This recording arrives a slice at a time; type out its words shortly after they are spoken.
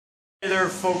Hey there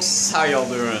folks, how y'all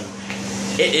doing?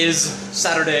 It is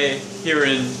Saturday here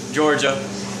in Georgia,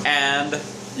 and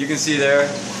you can see there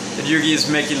that Yugi is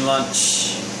making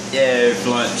lunch. Yay,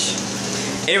 for lunch.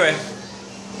 Anyway,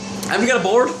 I'm kinda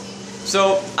bored,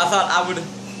 so I thought I would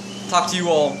talk to you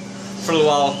all for a little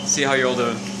while, see how you're all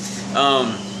doing.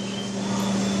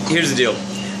 Here's the deal.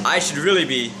 I should really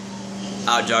be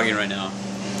out jogging right now,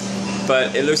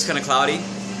 but it looks kinda cloudy,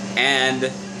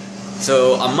 and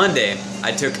so on Monday,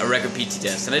 I took a record PT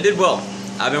test, and I did well.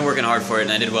 I've been working hard for it,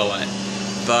 and I did well on it.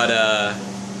 But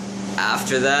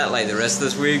after that, like the rest of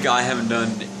this week, I haven't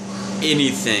done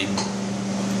anything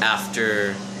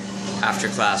after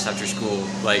class, after school.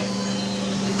 Like,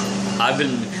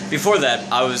 before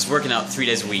that, I was working out 3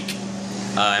 days a week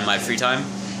in my free time,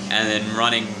 and then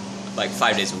running like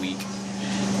 5 days a week.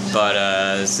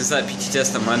 But since that PT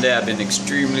test on Monday, I've been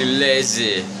extremely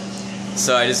lazy.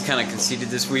 So I just kind of conceded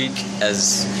this week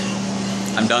as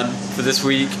I'm done for this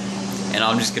week, and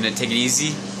I'm just gonna take it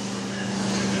easy.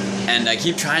 And I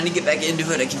keep trying to get back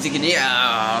into it. I keep thinking,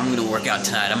 yeah, I'm gonna work out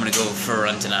tonight. I'm gonna go for a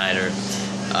run tonight. Or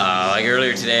like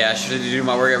earlier today, I should do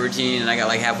my workout routine, and I got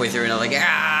like halfway through, and I was like,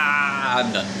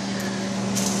 I'm done.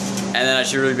 And then I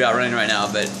should really be out running right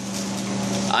now, but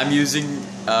I'm using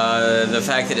the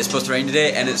fact that it's supposed to rain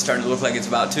today, and it's starting to look like it's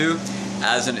about to,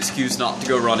 as an excuse not to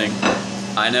go running.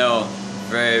 I know,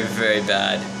 very, very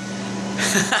bad.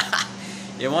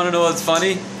 You want to know what's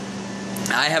funny?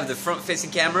 I have the front-facing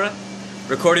camera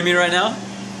recording me right now,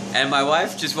 and my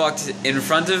wife just walked in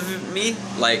front of me,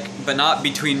 like, but not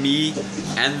between me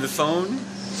and the phone,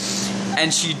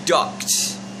 and she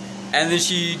ducked. And then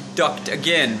she ducked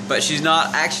again, but she's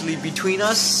not actually between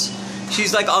us.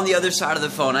 She's like on the other side of the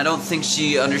phone. I don't think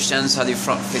she understands how the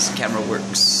front-facing camera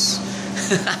works.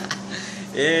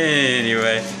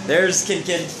 Anyway, there's Kin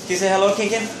Kin. Can you say hello, Kin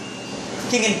Kin?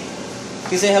 Kin Kin,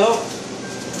 can you say hello?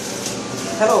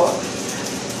 Hello.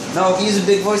 No, can you use a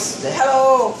big voice? Say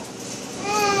hello.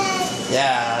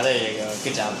 Yeah, there you go.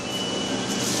 Good job.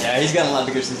 Yeah, he's gotten a lot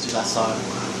bigger since you last saw him.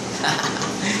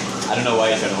 I don't know why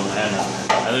he's trying to hold my hand out.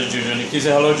 Hello, Junjun. Can you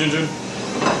say hello, Junjun?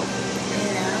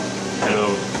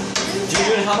 Hello. Hello.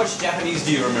 Junjun, how much Japanese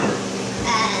do you remember?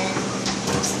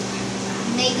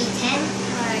 Maybe 10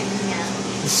 or no.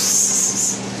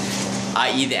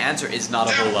 I.e. the answer is not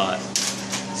a whole lot.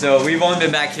 So we've only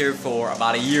been back here for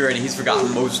about a year, and he's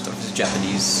forgotten most of his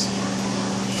Japanese.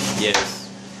 Yes.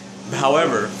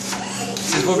 However,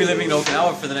 since we'll be living in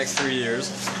Okinawa for the next 3 years,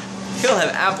 he'll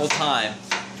have ample time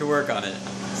to work on it,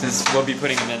 since we'll be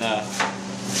putting him in a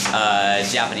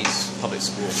Japanese public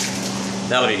school.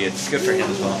 That'll be good. Good for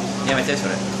him as well. Yeah, my taste for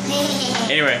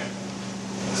it. Anyway,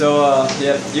 so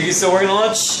yeah, Yuki's still working on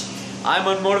lunch. I'm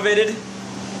unmotivated,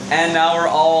 and now we're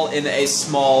all in a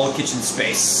small kitchen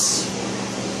space.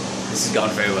 This has gone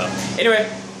very well. Anyway,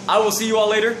 I will see you all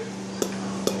later.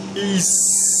 Peace.